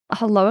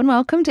Hello and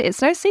welcome to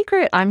It's No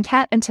Secret. I'm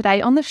Kat, and today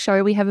on the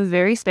show we have a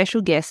very special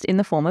guest in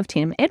the form of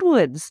Tim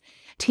Edwards.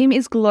 Tim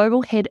is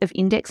Global Head of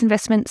Index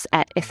Investments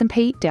at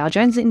S&P Dow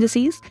Jones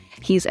Indices.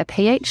 He's a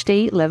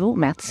PhD level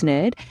maths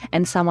nerd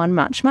and someone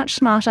much, much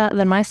smarter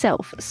than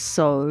myself.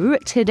 So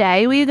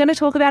today we are going to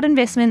talk about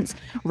investments,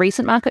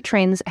 recent market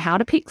trends, how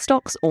to pick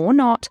stocks or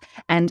not,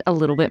 and a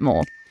little bit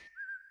more.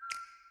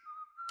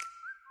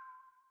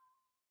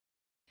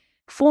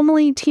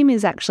 Formally, Tim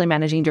is actually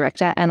Managing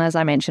Director and, as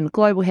I mentioned,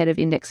 Global Head of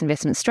Index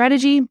Investment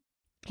Strategy.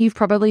 You've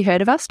probably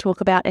heard of us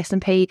talk about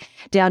S&P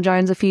Dow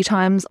Jones a few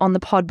times on the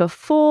pod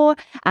before,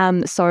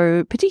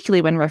 so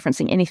particularly when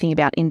referencing anything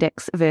about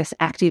index versus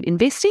active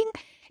investing.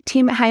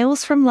 Tim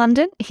hails from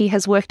London. He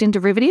has worked in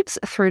derivatives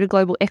through to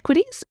global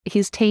equities.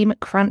 His team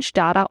crunch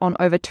data on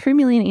over 2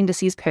 million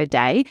indices per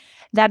day.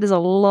 That is a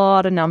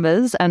lot of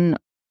numbers and,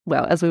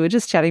 well, as we were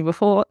just chatting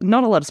before,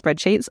 not a lot of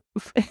spreadsheets,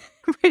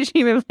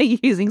 presumably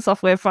using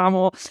software far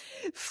more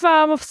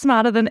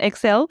smarter than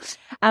Excel.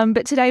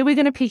 But today we're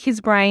going to pick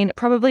his brain,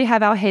 probably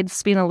have our heads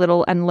spin a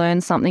little and learn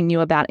something new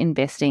about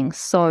investing.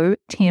 So,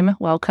 Tim,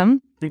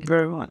 welcome. Thank you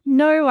very much.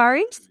 No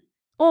worries.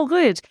 All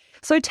good.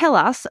 So tell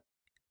us,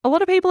 a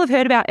lot of people have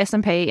heard about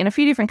S&P in a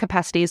few different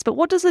capacities, but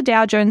what does the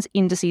Dow Jones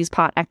Indices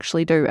part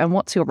actually do and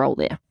what's your role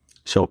there?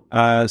 Sure.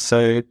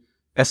 So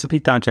S&P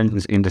Dow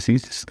Jones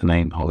Indices is the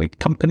name of a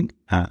company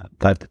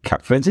that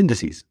calculates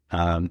indices.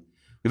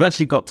 We've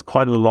actually got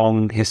quite a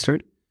long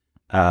history.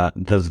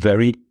 The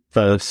very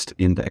first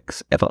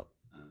index ever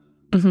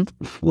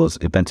was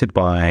invented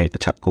by a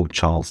chap called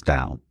Charles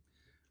Dow.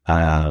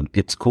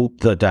 It's called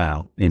the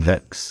Dow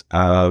Index.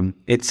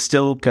 It's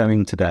still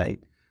going today.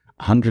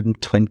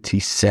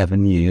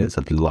 127 years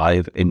of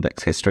live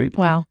index history.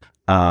 Wow.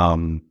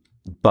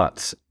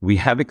 But we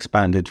have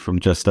expanded from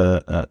just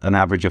an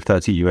average of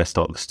 30 US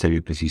stocks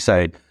to, as you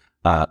say,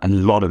 a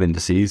lot of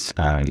indices,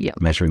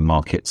 measuring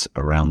markets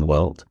around the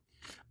world.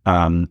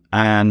 And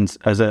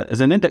as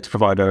an index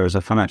provider, as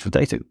a financial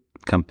data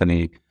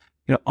company,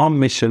 our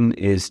mission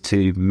is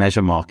to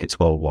measure markets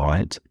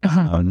worldwide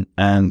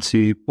and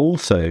to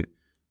also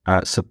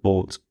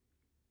support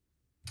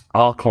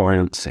our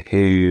clients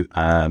who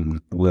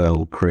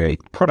will create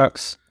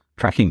products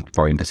tracking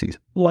for indices,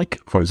 like,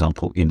 for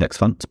example, index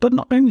funds, but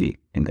not only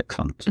index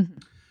funds.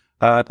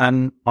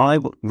 And I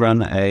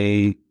run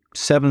a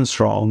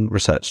 7-strong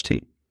research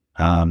team.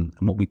 And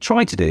what we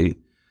try to do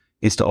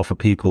is to offer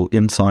people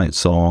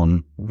insights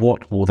on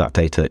what all that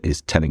data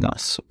is telling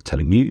us,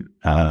 telling you,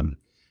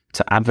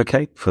 to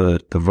advocate for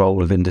the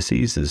role of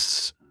indices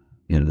as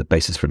the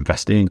basis for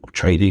investing or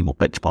trading or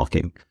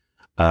benchmarking,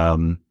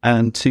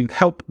 and to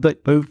help the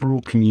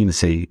overall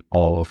community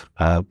of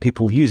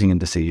people using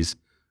indices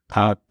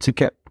to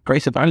get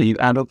greater value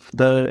out of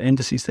the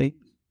indices they.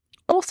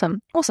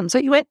 Awesome. So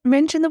you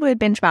mentioned the word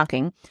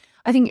benchmarking.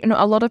 I think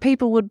a lot of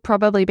people would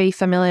probably be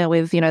familiar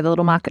with the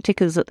little market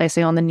tickers that they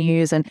see on the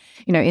news, and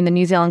in the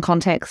New Zealand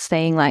context,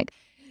 seeing like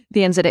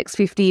the NZX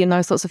 50 and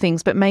those sorts of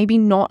things, but maybe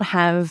not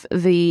have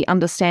the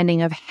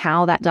understanding of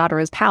how that data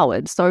is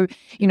powered. So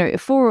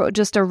for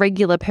just a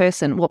regular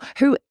person,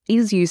 who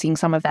is using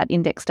some of that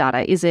index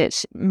data? Is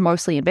it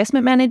mostly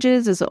investment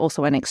managers? Is it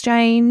also an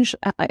exchange?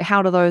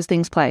 How do those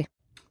things play?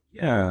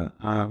 Yeah,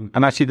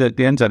 and actually the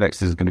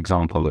NZX is a good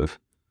example of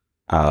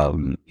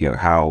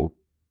how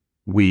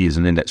we as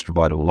an index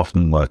provider will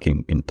often work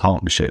in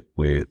partnership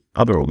with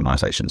other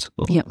organisations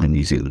in the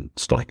New Zealand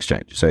Stock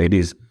Exchange. So it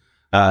is,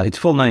 its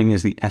full name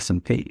is the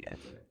S&P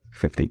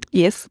 50.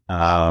 Yes.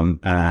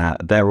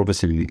 They're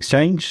obviously the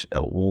exchange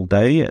all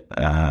day,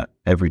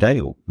 every day,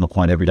 or not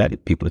quite every day.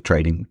 People are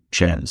trading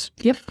shares.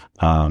 Yep.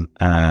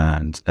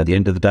 And at the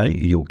end of the day,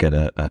 you'll get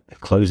a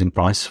closing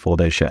price for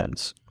those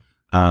shares.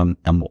 And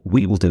what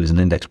we will do as an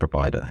index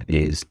provider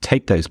is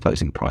take those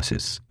closing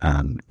prices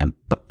and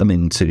put them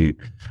into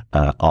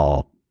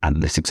our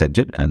analytics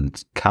engine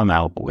and come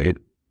out with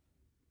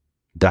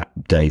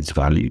that day's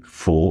value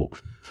for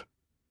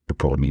the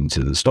broad means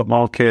of the stock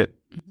market,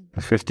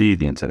 the 50,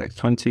 the NZX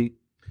 20.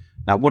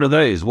 Now, what are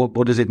those? What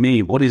does it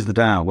mean? What is the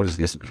Dow? What is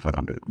the S&P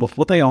 500? Well,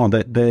 what they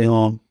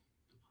are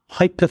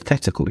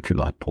hypothetical, if you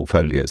like,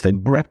 portfolios. They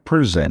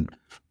represent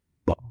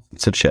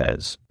baskets of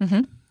shares.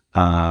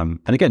 And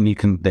again,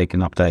 they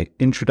can update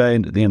intraday,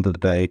 and at the end of the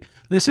day,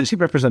 they essentially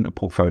represent a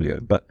portfolio.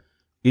 But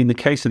in the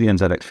case of the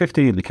NZX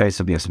 50, in the case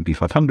of the S&P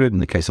 500, in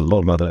the case of a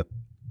lot of other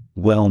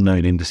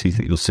well-known indices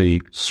that you'll see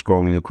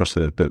scrolling across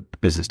the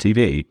business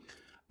TV,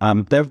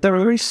 they're a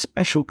very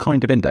special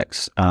kind of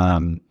index.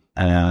 And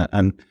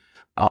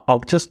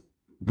I'll just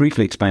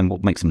briefly explain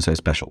what makes them so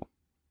special.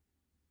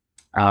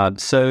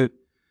 So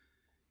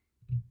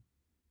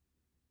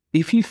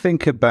if you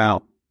think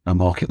about a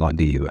market like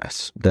the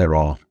US, there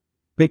are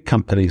big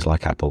companies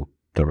like Apple.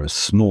 There are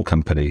smaller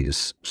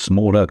companies,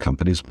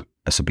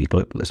 S&P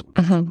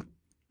globalism.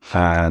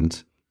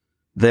 And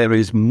there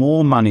is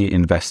more money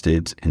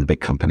invested in the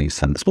big companies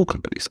than the small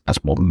companies. That's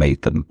what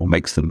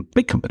makes them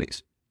big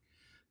companies.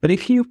 But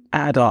if you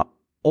add up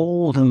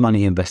all the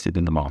money invested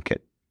in the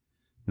market,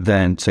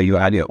 then so you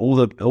add all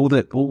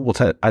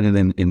what's added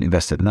in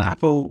invested in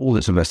Apple, all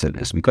that's invested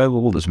in S&P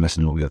Global, all that's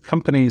invested in all the other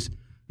companies.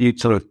 You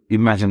sort of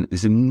imagine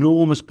this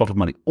enormous pot of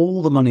money,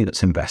 all the money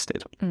that's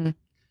invested.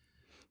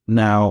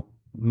 Now,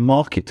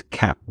 market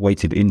cap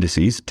weighted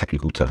indices,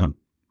 technical term,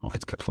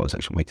 market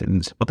capitalization weighted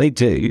indices, what they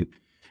do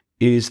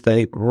is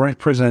they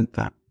represent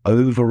that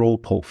overall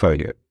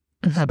portfolio.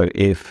 So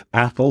if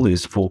Apple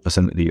is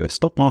 4% of the US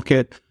stock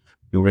market,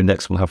 your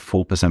index will have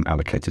 4%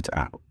 allocated to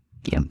Apple,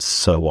 and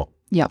so on.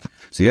 Yep.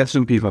 So the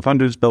S&P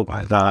 500 is built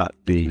like that.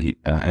 The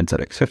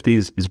NZX 50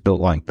 is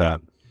built like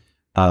that.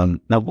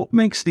 Now, what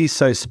makes these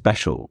so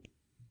special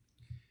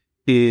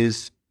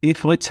is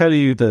if I tell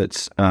you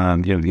that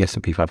the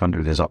S&P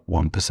 500 is up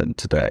 1%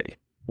 today,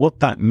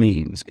 what that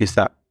means is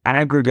that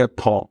aggregate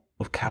pot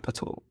of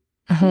capital,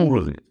 all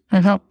of it,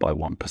 is up by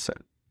 1%.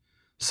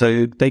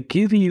 So they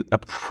give you a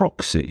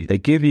proxy, they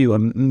give you a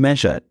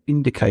measure,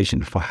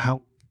 indication for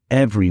how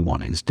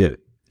everyone is doing.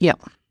 Yeah.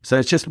 So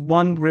it's just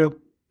one real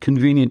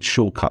convenient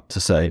shortcut to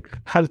say,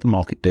 how did the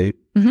market do?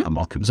 The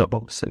market was up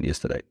 1%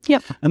 yesterday.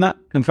 Yep. And that,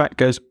 in fact,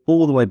 goes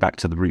all the way back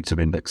to the roots of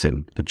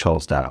indexing, to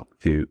Charles Dow,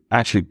 who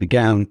actually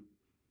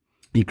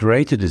he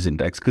created his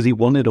index because he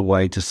wanted a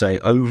way to say,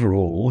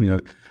 overall,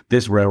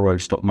 this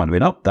railroad stock might have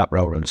been up, that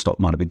railroad stock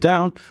might have been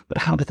down, but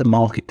how did the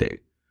market do?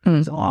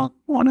 So I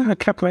want to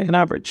calculate an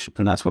average.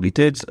 And that's what he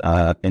did.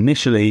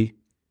 Initially,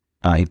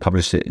 he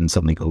published it in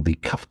something called the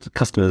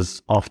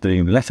Customer's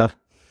Afternoon Letter.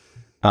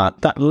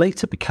 That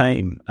later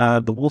became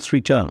the Wall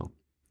Street Journal.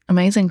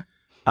 Amazing.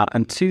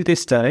 And to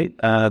this day,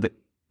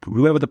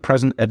 whoever the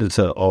present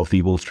editor of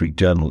the Wall Street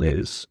Journal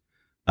is,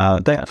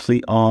 they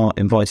actually are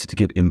invited to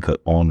give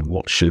input on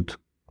what should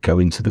go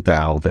into the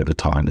Dow over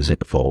time as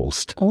it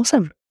evolves.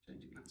 Awesome.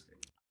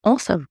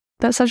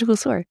 That's such a cool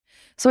story.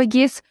 So I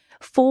guess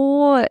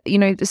for,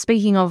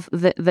 speaking of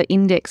the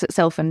index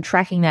itself and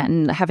tracking that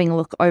and having a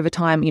look over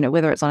time,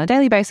 whether it's on a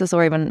daily basis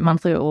or even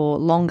monthly or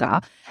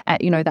longer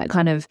at, that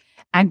kind of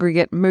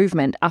aggregate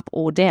movement up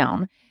or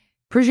down,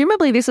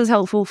 presumably this is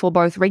helpful for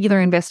both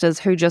regular investors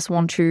who just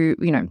want to,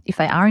 if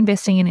they are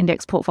investing in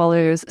index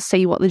portfolios,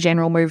 see what the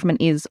general movement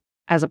is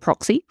as a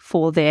proxy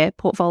for their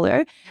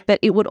portfolio. But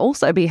it would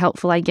also be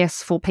helpful, I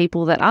guess, for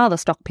people that are the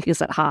stock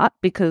pickers at heart,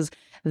 because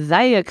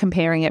they are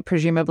comparing it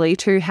presumably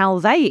to how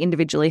they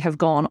individually have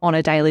gone on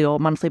a daily or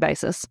monthly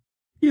basis.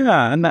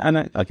 Yeah, and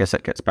I guess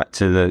that gets back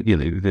to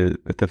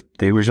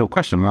the original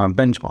question around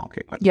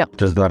benchmarking. Yep.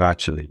 Does that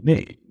actually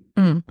mean?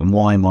 And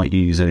why might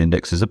you use an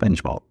index as a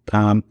benchmark?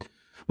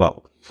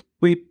 Well,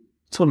 we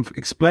sort of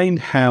explained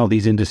how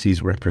these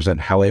indices represent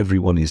how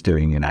everyone is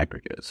doing in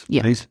aggregate.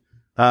 Yeah.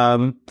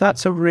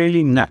 That's a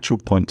really natural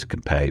point to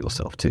compare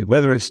yourself to,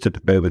 whether it's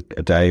over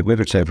a day,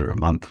 whether it's over a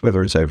month,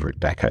 whether it's over a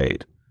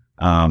decade.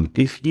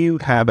 If you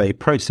have a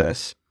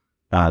process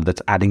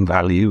that's adding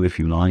value, if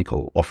you like,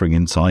 or offering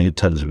insight in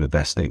terms of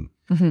investing,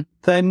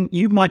 then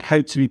you might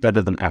hope to be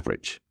better than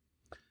average.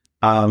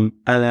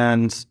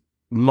 And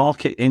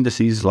market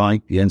indices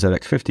like the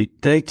NZX 50,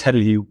 they tell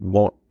you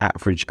what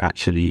average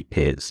actually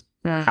is.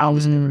 How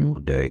is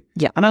everyone doing?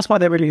 Yeah. And that's why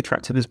they're really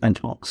attractive as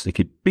benchmarks. If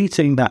you're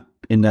beating that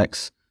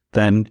index,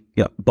 then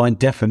by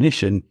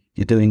definition,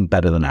 you're doing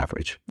better than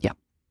average. Yeah.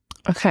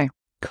 Okay,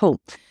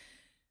 cool.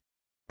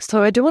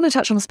 So I do want to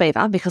touch on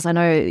SPIVA because I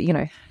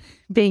know,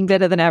 being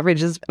better than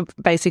average is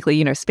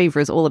basically,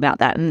 SPIVA is all about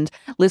that. And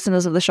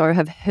listeners of the show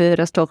have heard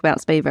us talk about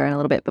SPIVA in a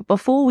little bit. But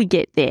before we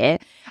get there,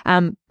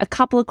 a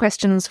couple of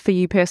questions for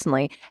you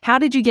personally. How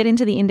did you get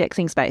into the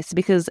indexing space?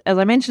 Because as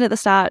I mentioned at the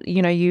start,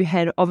 you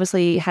had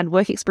obviously had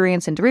work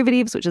experience in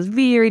derivatives, which is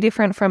very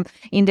different from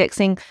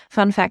indexing.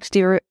 Fun fact,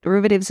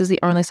 derivatives is the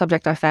only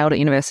subject I failed at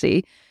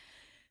university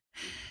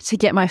to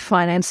get my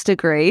finance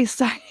degree,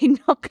 so you're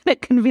not going to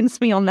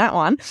convince me on that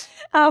one.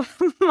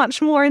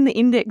 Much more in the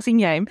indexing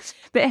game.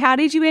 But how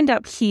did you end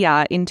up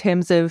here in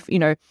terms of,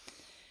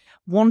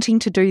 wanting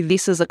to do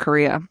this as a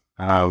career?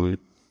 So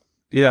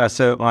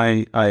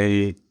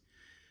I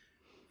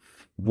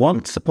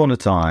once upon a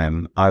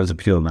time, I was a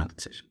pure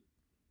mathematician.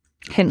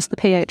 Hence the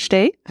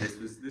PhD?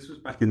 This was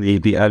back in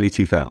the early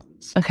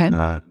 2000s. Okay.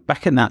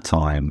 Back in that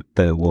time,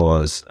 there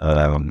was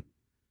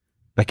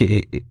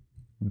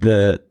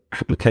the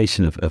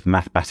application of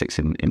mathematics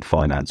in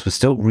finance was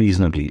still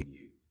reasonably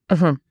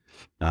new.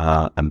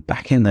 And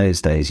back in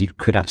those days, you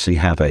could actually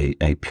have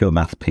a pure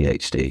math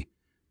PhD,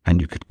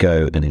 and you could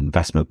go and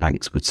investment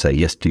banks would say,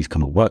 yes, please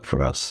come and work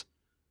for us.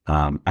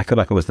 I feel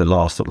like I was the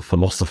last sort of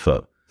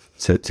philosopher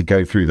to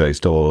go through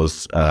those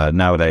doors.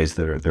 Nowadays,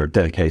 there are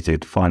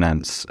dedicated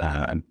finance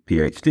and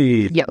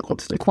PhD. Yep,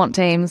 quant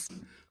teams.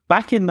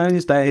 Back in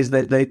those days,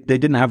 they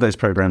didn't have those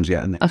programs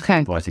yet, and they were Okay.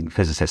 inviting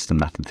physicists and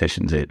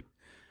mathematicians in.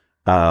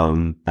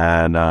 I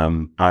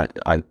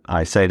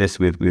say this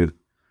with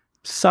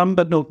some,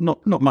 but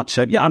not much.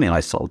 Yeah, I mean, I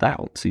sold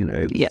out.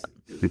 Yeah.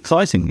 It's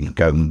exciting.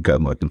 Go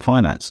and work in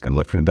finance. Go and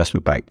work for an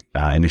investment bank.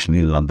 Initially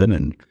in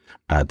London,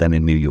 and then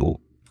in New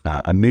York.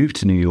 I moved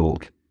to New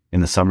York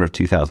in the summer of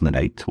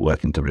 2008 to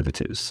work in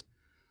derivatives.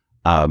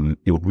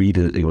 Your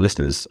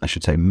listeners, I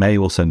should say, may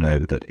also know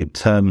that in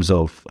terms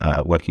of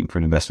working for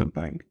an investment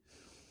bank,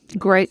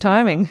 Great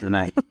timing.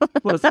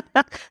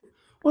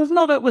 Was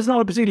not a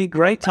particularly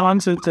great time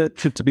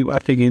to be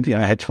working in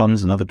hedge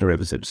funds and other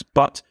derivatives.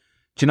 But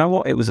do you know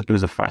what? It was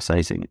a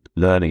fascinating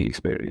learning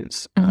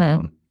experience.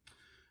 Mm-hmm.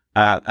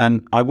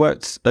 And I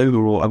worked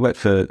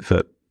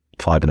for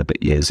 5 and a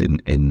bit years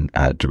in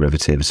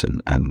derivatives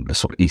and the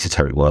sort of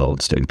esoteric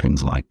worlds, doing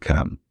things like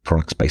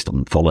products based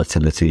on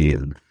volatility,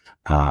 and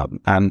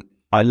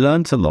I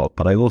learned a lot.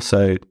 But I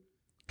also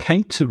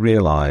came to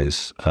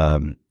realize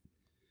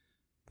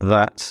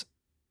that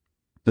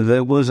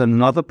there was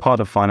another part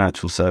of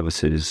financial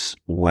services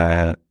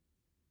where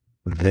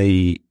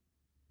the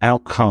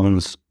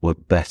outcomes were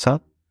better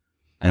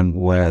and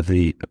where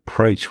the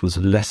approach was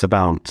less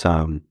about,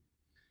 I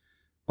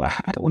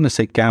don't want to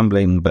say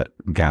gambling, but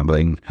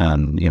gambling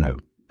and,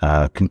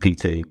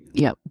 competing.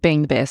 Yeah,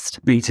 being the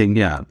best. Beating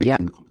yeah.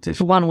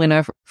 competition. One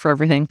winner for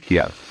everything.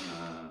 Yeah.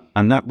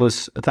 And that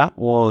was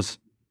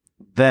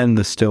then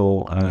the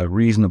still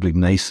reasonably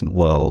nascent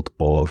world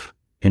of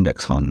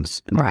index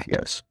funds. Right.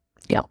 Yes.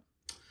 Yeah.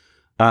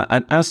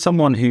 And as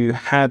someone who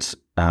had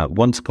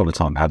once upon a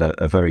time had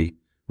a very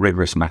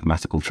rigorous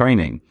mathematical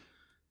training,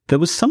 there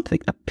was something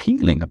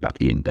appealing about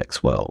the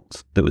index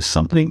world. There was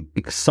something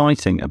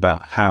exciting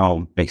about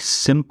how a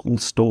simple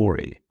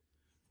story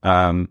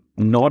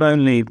not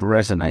only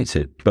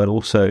resonated, but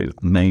also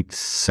made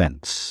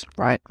sense.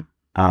 Right.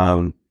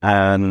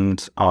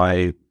 And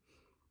I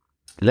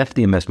left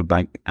the investment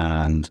bank,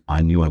 and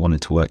I knew I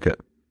wanted to work at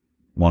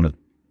one of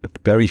the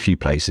very few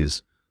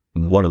places.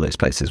 One of those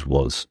places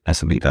was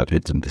S&P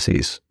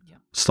Indices. Yeah.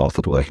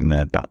 Started working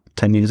there about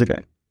 10 years ago.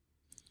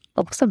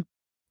 Awesome.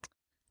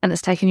 And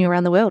it's taken you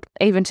around the world,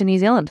 even to New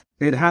Zealand.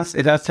 It has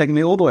taken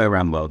me all the way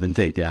around the world,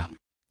 indeed, yeah.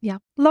 Yeah,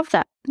 love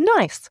that.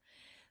 Nice.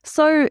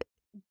 So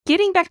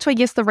getting back to, I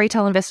guess, the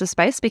retail investor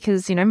space,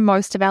 because,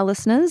 most of our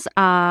listeners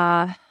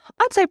are,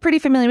 I'd say, pretty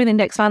familiar with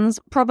index funds,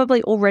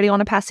 probably already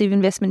on a passive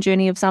investment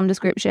journey of some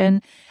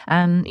description.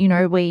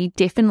 We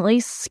definitely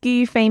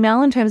skew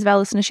female in terms of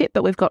our listenership,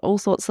 but we've got all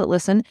sorts that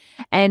listen.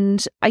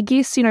 And I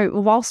guess,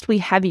 whilst we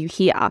have you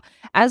here,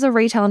 as a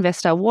retail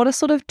investor, what are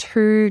sort of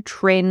 2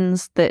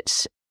 trends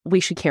that we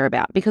should care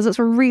about? Because it's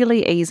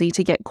really easy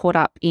to get caught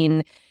up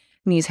in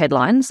news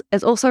headlines.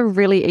 It's also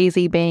really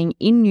easy, being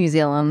in New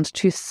Zealand,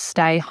 to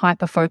stay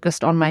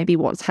hyper-focused on maybe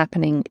what's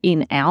happening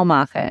in our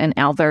market and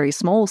our very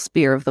small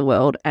sphere of the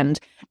world, and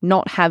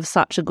not have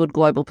such a good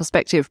global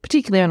perspective,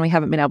 particularly when we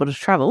haven't been able to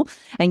travel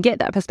and get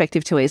that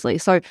perspective too easily.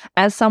 So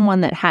as someone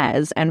that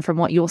has, and from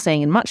what you're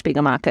seeing in much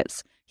bigger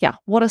markets,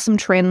 what are some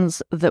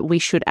trends that we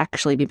should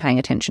actually be paying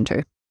attention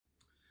to?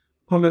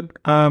 Well, look,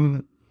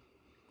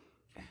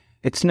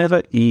 it's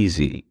never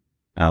easy,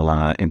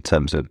 in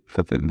terms of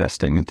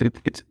investing.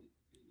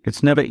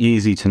 It's never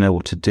easy to know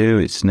what to do.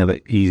 It's never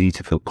easy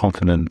to feel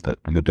confident that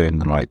you're doing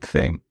the right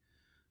thing.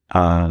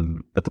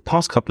 But the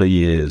past couple of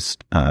years,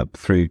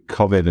 through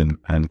COVID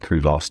and through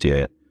last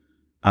year,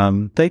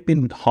 they've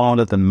been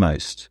harder than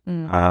most.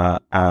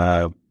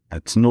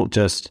 It's not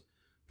just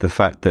the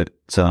fact that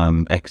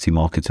equity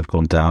markets have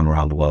gone down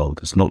around the world.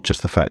 It's not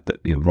just the fact that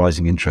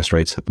rising interest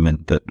rates have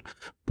meant that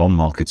bond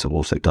markets have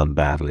also done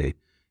badly.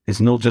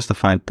 It's not just the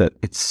fact that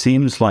it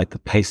seems like the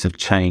pace of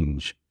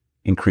change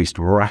increased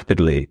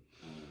rapidly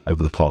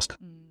over the past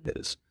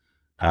years.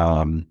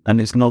 And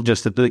it's not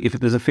just that if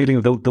there's a feeling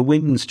of the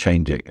wind's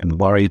changing, and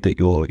worried that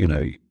you're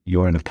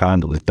in a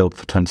candle that's built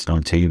for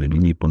 2019 and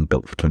you need one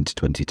built for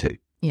 2022.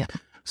 Yeah.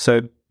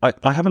 So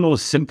I have a lot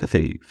of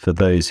sympathy for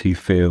those who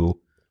feel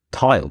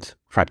tired,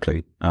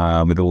 frankly,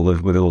 with all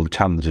the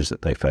challenges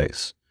that they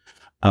face.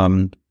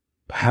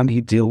 How do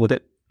you deal with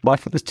it? Well, I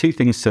think there's 2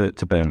 things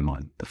to bear in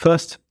mind. The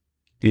first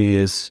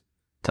is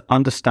to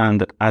understand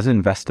that as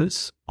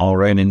investors,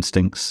 our own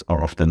instincts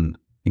are often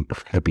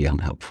incredibly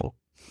unhelpful.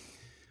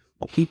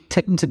 What we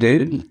tend to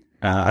do,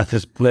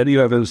 there's plenty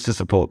of evidence to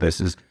support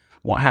this, is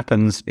what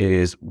happens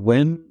is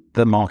when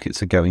the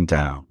markets are going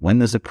down, when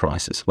there's a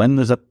crisis, when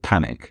there's a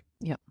panic,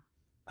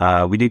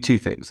 we do 2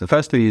 things. The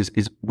first thing is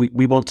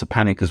we want to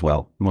panic as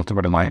well. We want to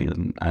run away,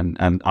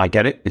 and I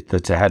get it.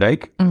 It's a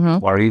headache,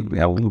 worry. We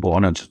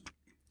want to just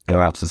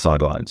go out to the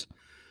sidelines.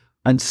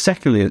 And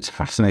secondly, it's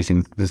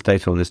fascinating, there's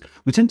data on this,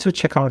 we tend to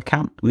check our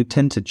account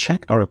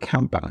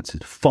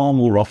balances far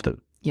more often.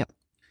 Yep.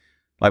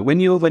 Like when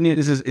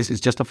this is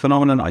just a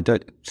phenomenon.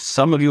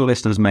 Some of your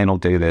listeners may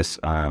not do this,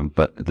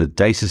 but the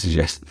data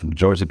suggests that the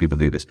majority of people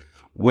do this.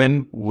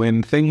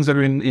 When things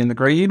are in the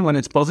green, when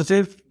it's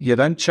positive, you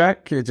don't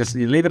check, you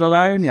leave it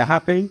alone, you're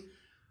happy.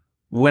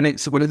 When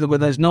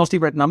those nasty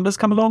red numbers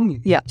come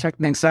along, you check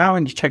next hour,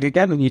 and you check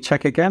again, and you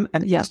check again,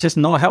 and it's just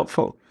not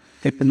helpful.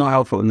 It's not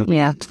helpful. And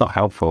it's not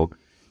helpful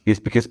is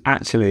because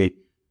actually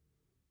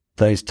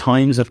those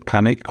times of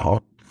panic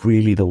are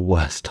really the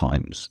worst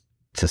times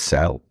to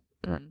sell.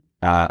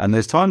 And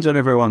there's times when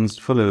everyone's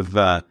full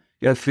of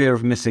fear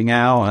of missing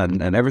out,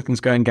 and everything's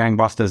going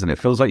gangbusters, and it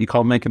feels like you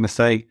can't make a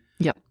mistake.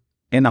 Yep.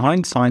 In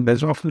hindsight,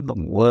 those are often the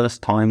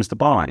worst times to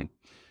buy.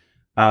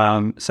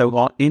 So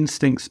our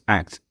instincts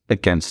act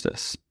against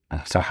us.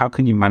 So how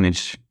do you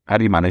manage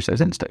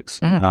those instincts?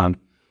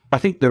 I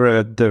think there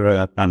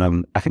are,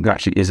 and I think there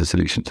actually is a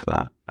solution to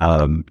that.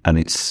 And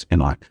it's,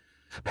 I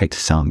hate to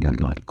sound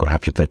like got to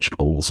have your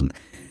vegetables, and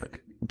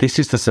this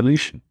is the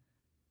solution.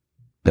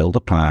 Build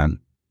a plan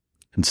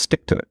and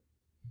stick to it.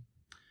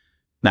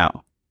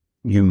 Now,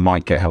 you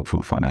might get help from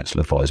a financial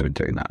advisor in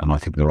doing that, and I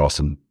think there are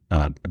some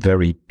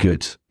very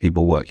good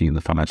people working in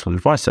the financial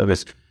advice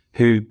service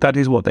who that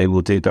is what they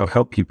will do. They'll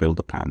help you build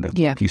a plan.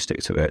 They'll help you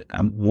stick to it,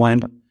 and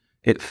when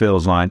it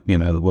feels like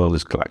the world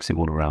is collapsing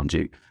all around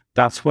you,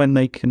 that's when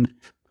they can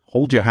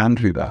hold your hand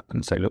through that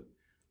and say, look,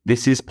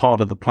 this is part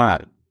of the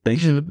plan. They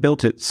should have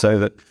built it so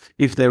that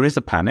if there is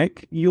a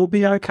panic, you'll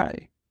be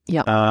okay.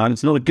 Yeah. And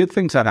it's not a good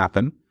thing to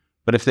happen,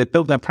 but if they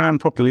build their plan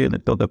properly and they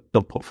build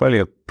their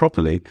portfolio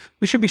properly,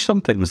 there should be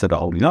some things that are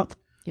holding up.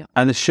 Yeah.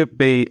 And there should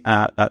be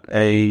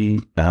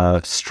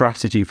a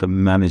strategy for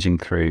managing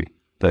through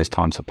those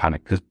times of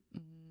panic. Because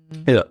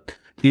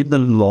in the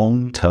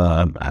long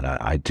term, and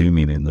I do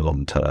mean in the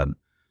long term,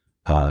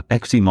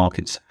 equity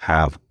markets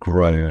have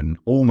grown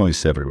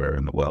almost everywhere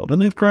in the world,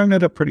 and they've grown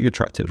at a pretty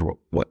attractive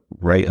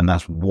rate, and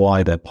that's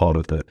why they're part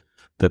of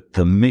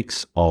the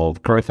mix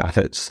of growth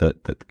assets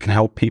that can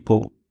help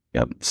people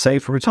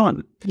save for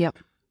retirement. Yep.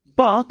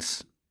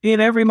 But in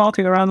every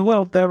market around the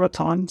world, there are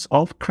times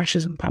of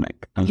crashes and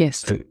panic. And yes.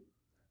 So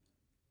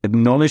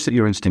acknowledge that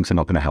your instincts are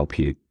not going to help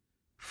you.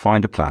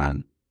 Find a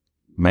plan.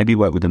 Maybe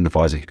work with an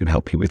advisor who can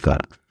help you with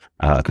that.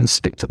 And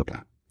stick to the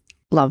plan.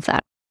 Love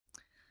that.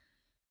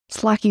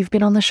 It's like you've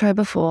been on the show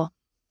before.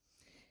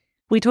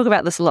 We talk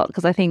about this a lot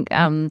because I think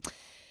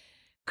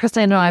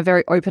Christine and I are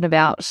very open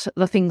about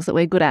the things that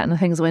we're good at and the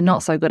things that we're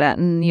not so good at.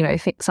 And,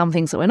 some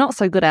things that we're not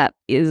so good at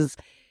is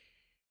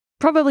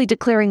probably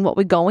declaring what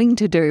we're going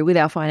to do with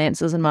our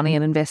finances and money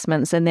and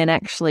investments, and then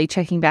actually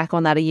checking back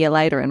on that a year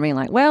later and being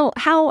like, well,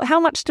 how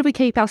much do we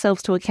keep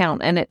ourselves to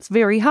account? And it's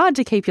very hard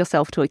to keep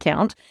yourself to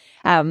account.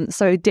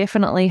 So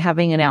definitely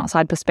having an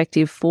outside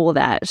perspective for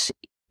that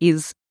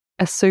is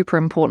a super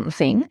important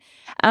thing.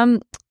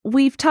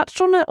 We've touched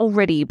on it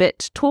already,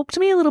 but talk to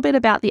me a little bit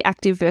about the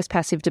active versus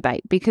passive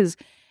debate, because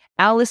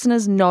our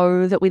listeners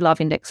know that we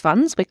love index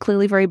funds. We're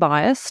clearly very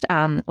biased.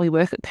 We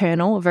work at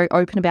Kernel. We're very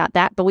open about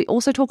that. But we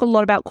also talk a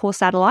lot about core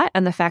satellite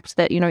and the fact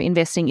that,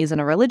 investing isn't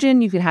a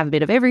religion. You can have a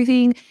bit of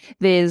everything.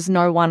 There's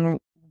no one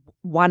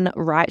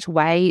right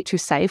way to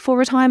save for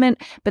retirement.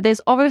 But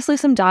there's obviously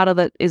some data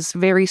that is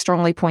very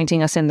strongly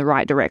pointing us in the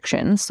right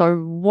direction. So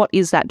what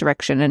is that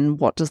direction and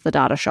what does the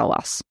data show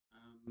us?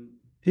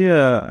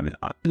 Yeah,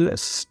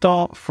 let's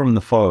start from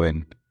the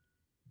following.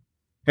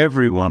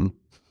 Everyone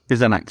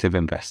is an active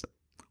investor.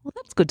 Well,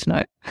 that's good to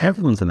know.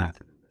 Everyone's an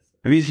active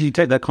investor. If you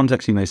take that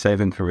context,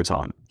 saving for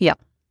retirement. Yeah.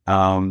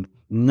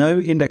 No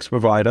index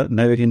provider,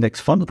 no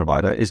index fund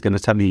provider is going to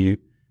tell you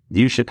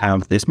should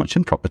have this much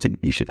in property,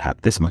 you should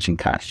have this much in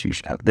cash, you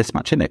should have this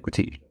much in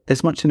equity,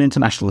 this much in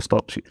international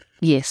stocks.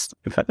 Yes.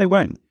 In fact, they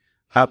won't.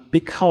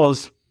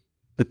 Because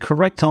the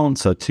correct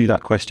answer to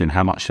that question,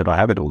 how much should I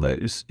have in all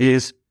those,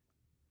 is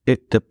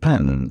it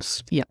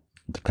depends. Yeah.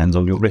 It depends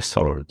on your risk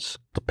tolerance.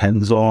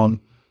 Depends on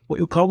what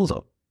your goals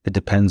are. It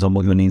depends on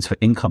what your needs for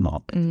income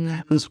are. It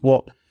depends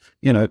what,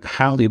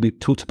 how we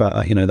talked about,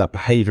 that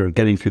behavior of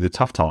getting through the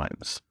tough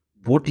times.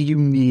 What do you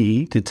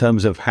need in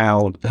terms of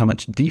how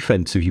much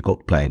defense have you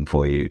got playing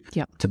for you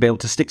to be able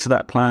to stick to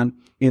that plan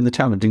in the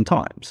challenging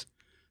times?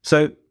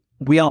 So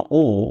we are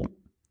all,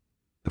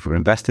 if we're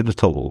invested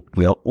at all,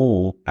 we are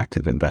all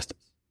active investors.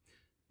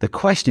 The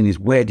question is,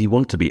 where do you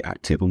want to be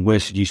active and where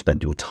should you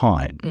spend your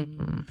time?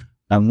 Mm-hmm.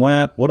 And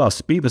what our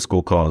Spiva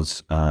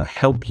scorecards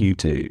help you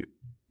do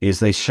is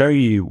they show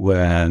you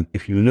where,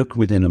 if you look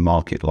within a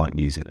market like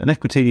New Zealand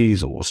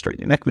equities or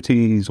Australian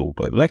equities or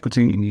global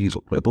equities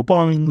or global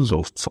bonds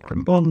or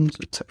sovereign bonds,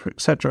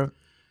 et cetera,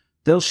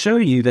 they'll show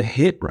you the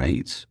hit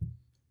rate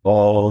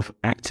of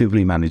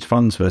actively managed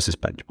funds versus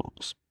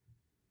benchmarks.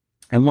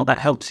 And what that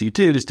helps you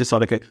do is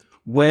decide, okay,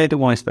 where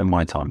do I spend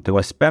my time? Do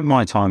I spend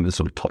my time at the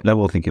sort of top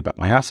level, thinking about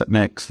my asset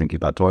mix, thinking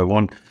about, do I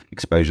want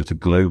exposure to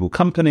global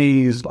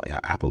companies like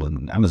Apple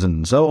and Amazon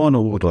and so on,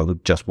 or do I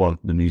just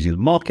want the New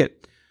Zealand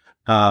market?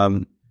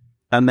 And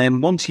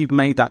then once you've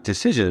made that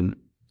decision,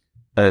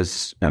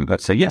 as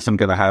let's say, yes, I'm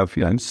going to have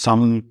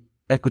some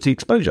equity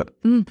exposure.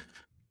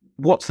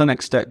 What's the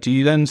next step? Do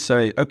you then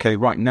say, okay,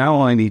 right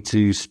now I need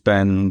to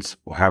spend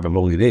however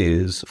long it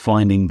is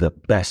finding the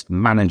best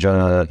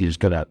manager who's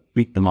going to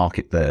beat the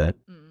market there,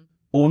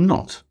 or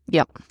not?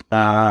 Yep.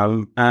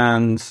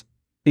 And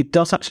it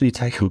does actually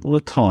take a lot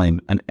of time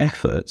and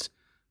effort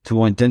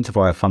to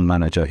identify a fund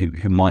manager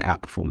who might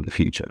outperform in the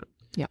future.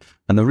 Yeah.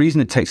 And the reason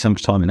it takes so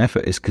much time and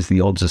effort is because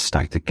the odds are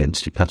stacked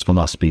against you. That's what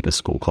our Spiva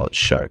scorecards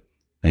show.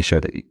 They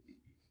show that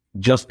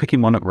just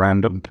picking one at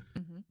random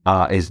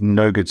is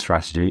no good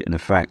strategy. And in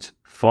fact,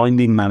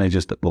 finding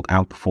managers that will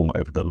outperform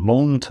over the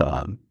long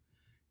term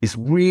is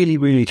really,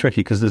 really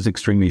tricky because there's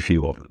extremely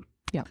few of them.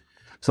 Yeah.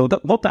 So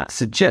what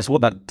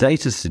that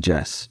data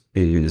suggests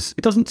is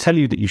it doesn't tell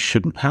you that you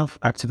shouldn't have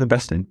active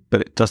investing,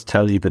 but it does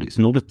tell you that it's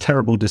not a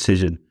terrible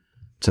decision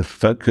to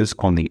focus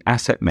on the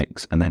asset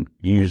mix and then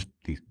use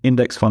the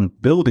index fund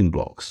building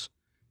blocks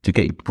to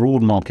get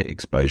broad market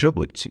exposure,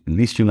 which at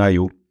least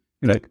you'll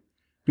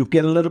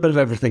get a little bit of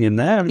everything in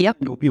there. Yep.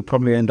 You'll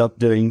probably end up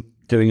doing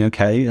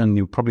okay, and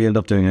you'll probably end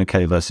up doing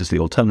okay versus the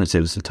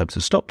alternatives in terms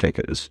of stock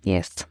tickers.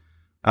 Yes.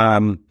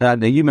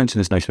 You mentioned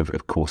this notion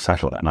of core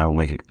satellite, and I will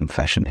make a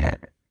confession here.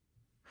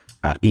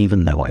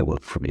 Even though I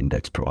work for an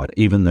index provider,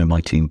 even though my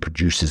team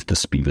produces the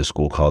SPIVA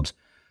scorecards,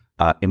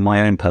 in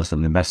my own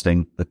personal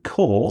investing, the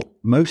core,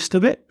 most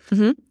of it,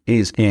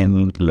 is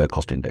in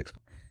low-cost index.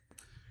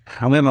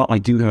 However, I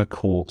do have a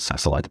core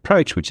satellite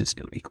approach, which is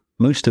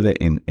most of it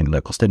in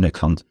low-cost index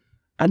funds.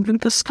 And then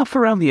the stuff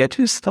around the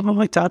edges, I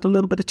like to add a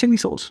little bit of chili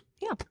sauce.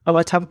 Yeah. I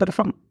like to have a bit of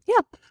fun.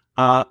 Yeah.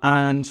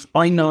 And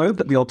I know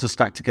that the odds are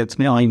stacked against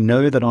me. I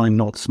know that I'm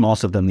not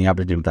smarter than the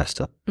average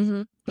investor.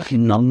 But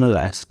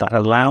nonetheless, that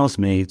allows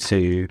me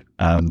to,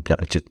 in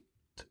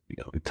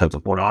terms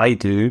of what I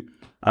do,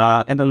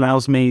 it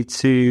allows me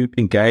to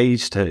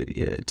engage,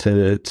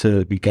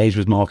 to engage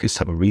with markets, to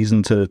have a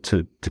reason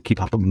to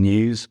keep up on the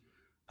news.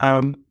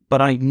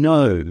 But I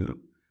know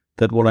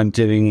that what I'm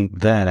doing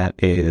there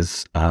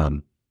is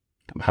I'm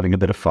having a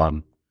bit of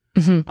fun.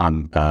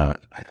 I'm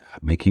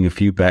making a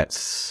few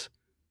bets.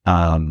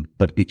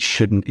 But it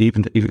shouldn't,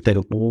 even if they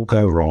all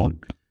go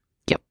wrong,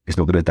 it's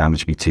not going to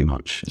damage me too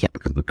much.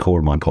 Because the core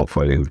of my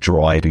portfolio,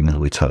 driving the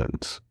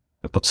returns,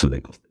 I've got some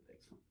legal.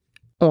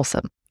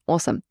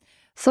 Awesome.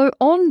 So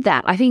on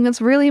that, I think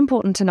that's really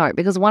important to note,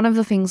 because one of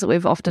the things that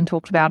we've often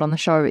talked about on the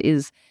show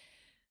is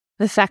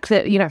the fact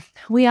that,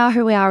 we are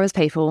who we are as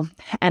people,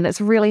 and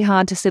it's really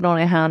hard to sit on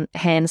our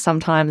hands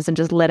sometimes and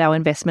just let our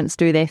investments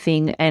do their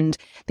thing. And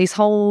this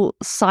whole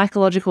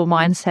psychological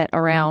mindset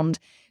around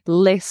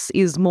less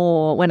is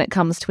more when it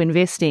comes to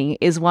investing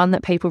is one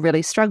that people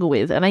really struggle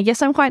with. And I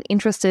guess I'm quite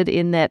interested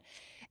in that,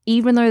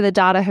 even though the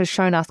data has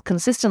shown us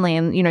consistently,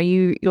 and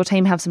your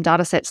team have some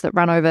data sets that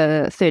run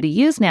over 30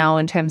 years now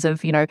in terms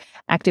of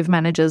active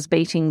managers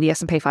beating the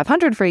S&P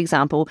 500, for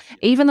example,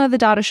 even though the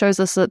data shows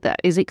us that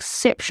is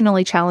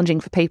exceptionally challenging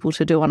for people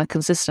to do on a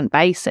consistent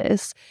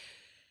basis,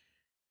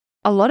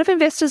 a lot of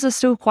investors are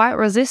still quite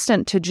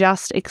resistant to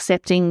just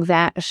accepting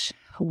that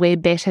we're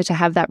better to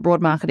have that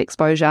broad market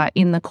exposure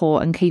in the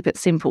core and keep it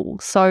simple.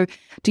 So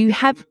do you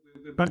have...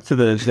 Back to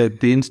the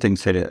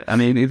instincts here. I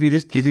mean, it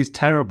is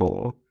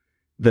terrible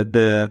that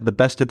the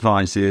best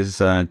advice is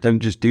don't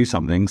just do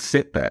something,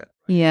 sit there.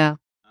 Yeah.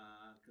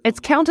 It's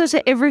counter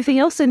to everything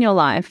else in your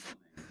life.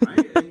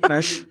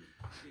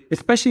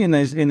 Especially in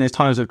those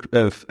times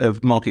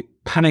of market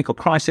panic or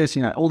crisis,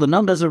 all the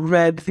numbers are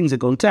red, things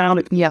have gone down,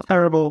 it's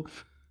terrible.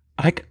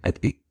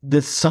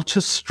 There's such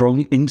a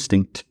strong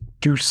instinct,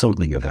 do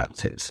something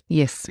about it.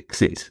 Yes.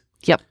 Fix it.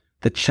 Yep.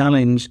 The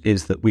challenge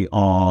is that we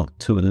are,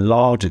 to a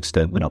large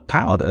extent, we're not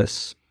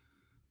powerless,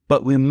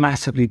 but we're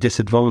massively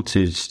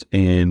disadvantaged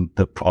in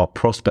our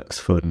prospects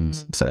for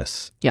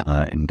success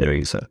in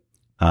doing so.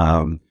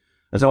 And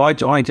so I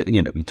we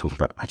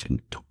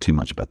didn't talk too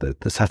much about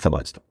the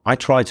satellite stuff. I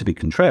try to be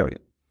contrarian.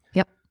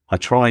 Yep. I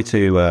try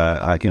to,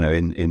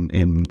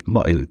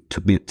 it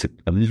took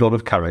a lot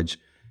of courage.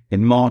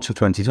 In March of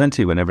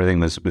 2020, when everything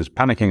was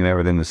panicking and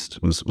everything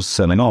was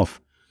selling off,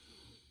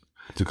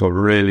 I took a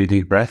really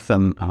deep breath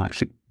and I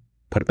actually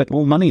put a bit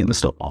more money in the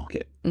stock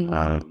market.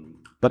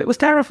 But it was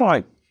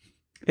terrifying.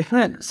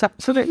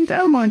 So they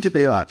don't mind to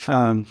be that.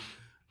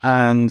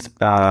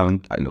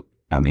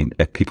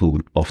 People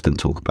often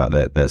talk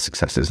about their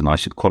successes, and I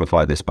should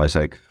qualify this by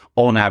saying,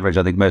 on average,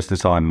 I think most of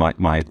the time my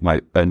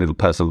own little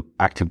personal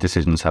active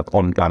decisions have,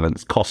 on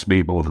balance, cost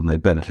me more than they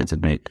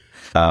benefited me.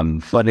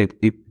 But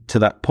to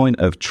that point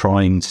of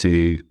trying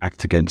to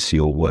act against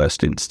your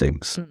worst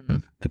instincts,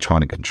 and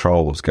trying to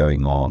control what's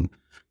going on,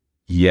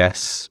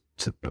 yes,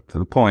 to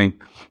the point,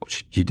 what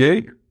should you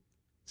do?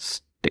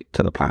 Stick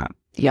to the plan.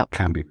 Yep.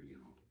 Can be.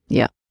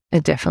 Yeah,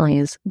 it definitely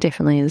is.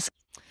 Definitely is.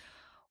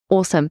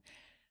 Awesome.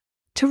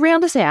 To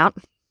round us out,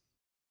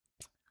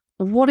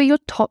 what are your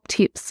top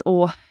tips,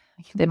 or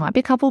there might be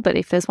a couple, but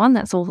if there's one,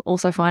 that's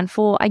also fine,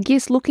 for, I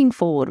guess, looking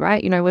forward,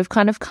 right? We've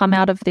kind of come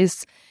out of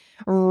this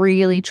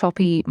really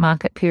choppy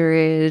market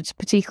period,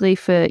 particularly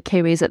for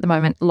Kiwis at the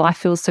moment. Life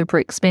feels super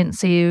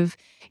expensive.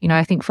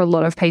 I think for a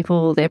lot of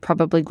people, they're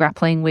probably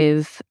grappling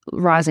with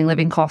rising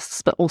living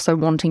costs, but also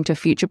wanting to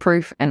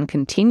future-proof and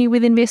continue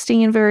with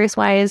investing in various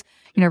ways.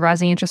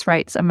 Rising interest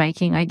rates are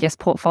making, I guess,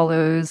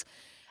 portfolios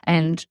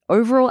and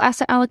overall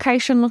asset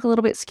allocation look a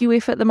little bit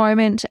skewy at the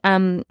moment.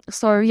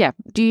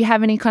 Do you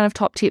have any kind of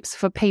top tips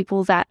for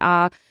people that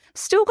are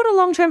still got a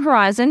long-term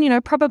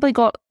horizon, probably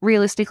got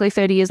realistically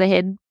 30 years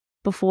ahead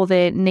before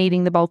they're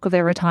needing the bulk of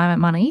their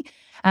retirement money?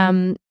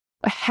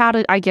 How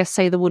to, I guess,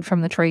 see the wood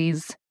from the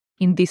trees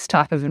in this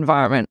type of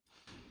environment?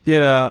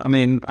 Yeah,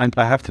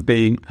 I have to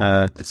be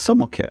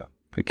somewhat careful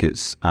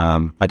because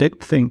I don't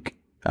think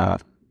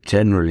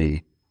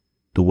generally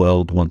the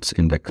world wants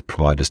index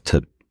providers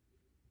to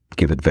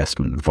give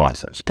investment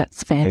advice.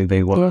 That's fair.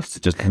 They want us to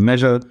just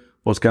measure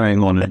what's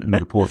going on and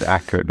report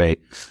accurately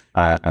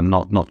and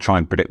not try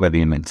and predict where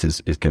the index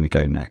is going to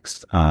go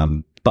next.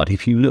 But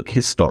if you look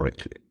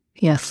historically,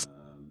 yes,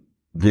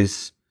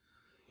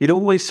 it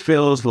always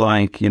feels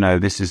like,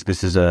 this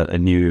is a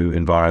new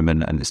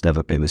environment and it's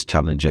never been as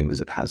challenging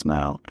as it has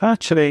now.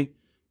 Actually,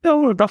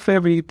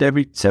 roughly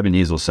every 7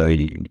 years or so,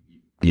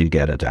 you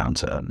get a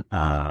downturn.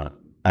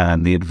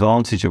 And the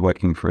advantage of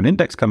working for an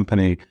index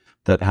company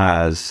that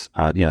has,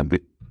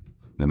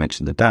 we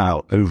mentioned the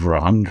Dow, over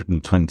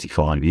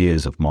 125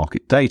 years of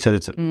market data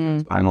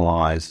to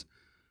analyze,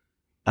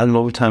 and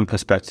long-term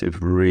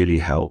perspective really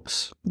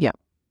helps. Yeah.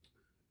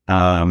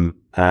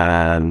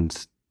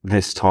 And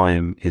this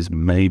time is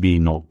maybe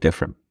not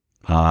different,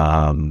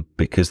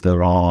 because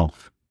there are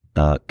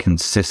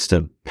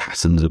consistent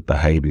patterns of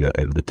behavior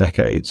over the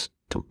decades.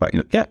 Talk about,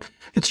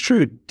 it's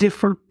true.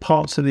 Different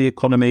parts of the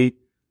economy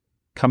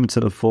come to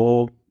the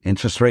fore.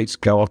 Interest rates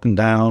go up and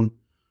down.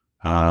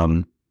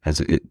 As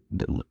a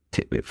little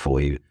tidbit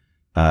for you,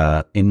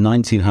 in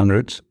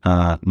 1900,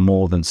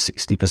 more than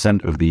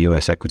 60% of the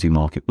US equity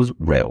market was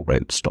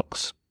railroad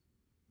stocks.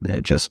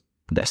 They're just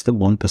less than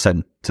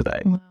 1%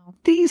 today. Wow.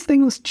 These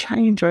things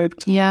change over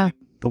time. Yeah.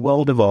 The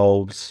world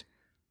evolves.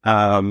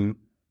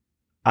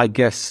 I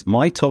guess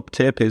my top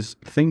tip is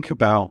think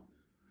about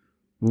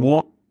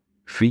what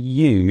for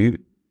you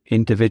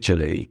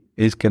individually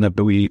is going to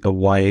be a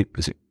way.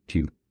 Do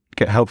you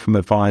get help from an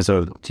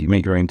advisor? Do you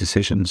make your own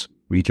decisions?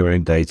 Read your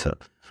own data?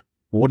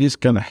 What is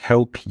going to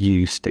help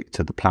you stick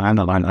to the plan?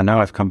 And I know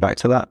I've come back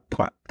to that,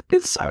 but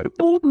it's so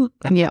important.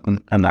 Yeah.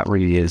 And that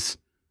really is,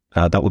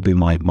 that would be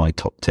my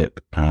top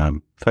tip.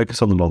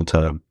 Focus on the long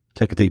term,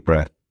 take a deep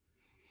breath,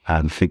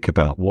 and think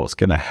about what's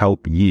going to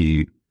help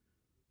you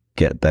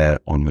get there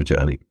on your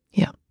journey.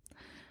 Yeah.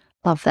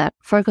 Love that.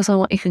 Focus on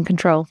what you can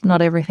control,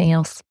 not everything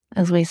else,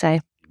 as we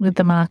say with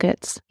the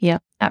markets. Yeah,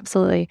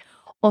 absolutely.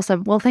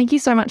 Awesome. Well, thank you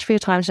so much for your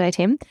time today,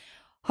 Tim.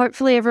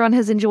 Hopefully everyone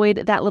has enjoyed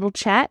that little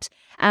chat.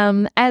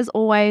 As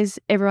always,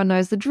 everyone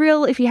knows the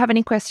drill. If you have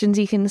any questions,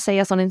 you can see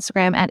us on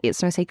Instagram at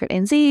It's No Secret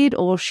NZ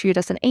or shoot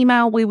us an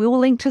email. We will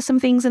link to some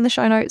things in the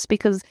show notes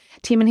because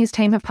Tim and his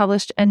team have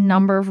published a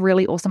number of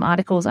really awesome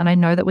articles, and I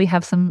know that we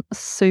have some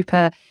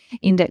super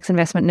index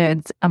investment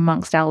nerds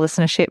amongst our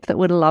listenership that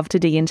would love to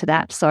dig into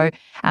that. So,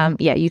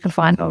 you can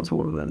find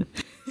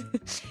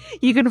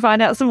you can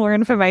find out some more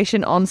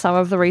information on some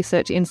of the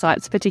research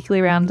insights,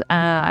 particularly around,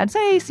 I'd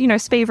say,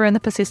 SPIVA and the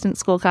persistent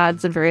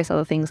scorecards and various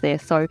other things there.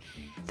 So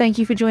thank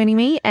you for joining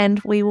me, and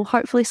we will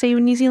hopefully see you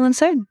in New Zealand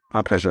soon.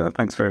 My pleasure.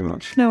 Thanks very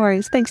much. No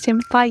worries. Thanks,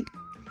 Tim. Bye.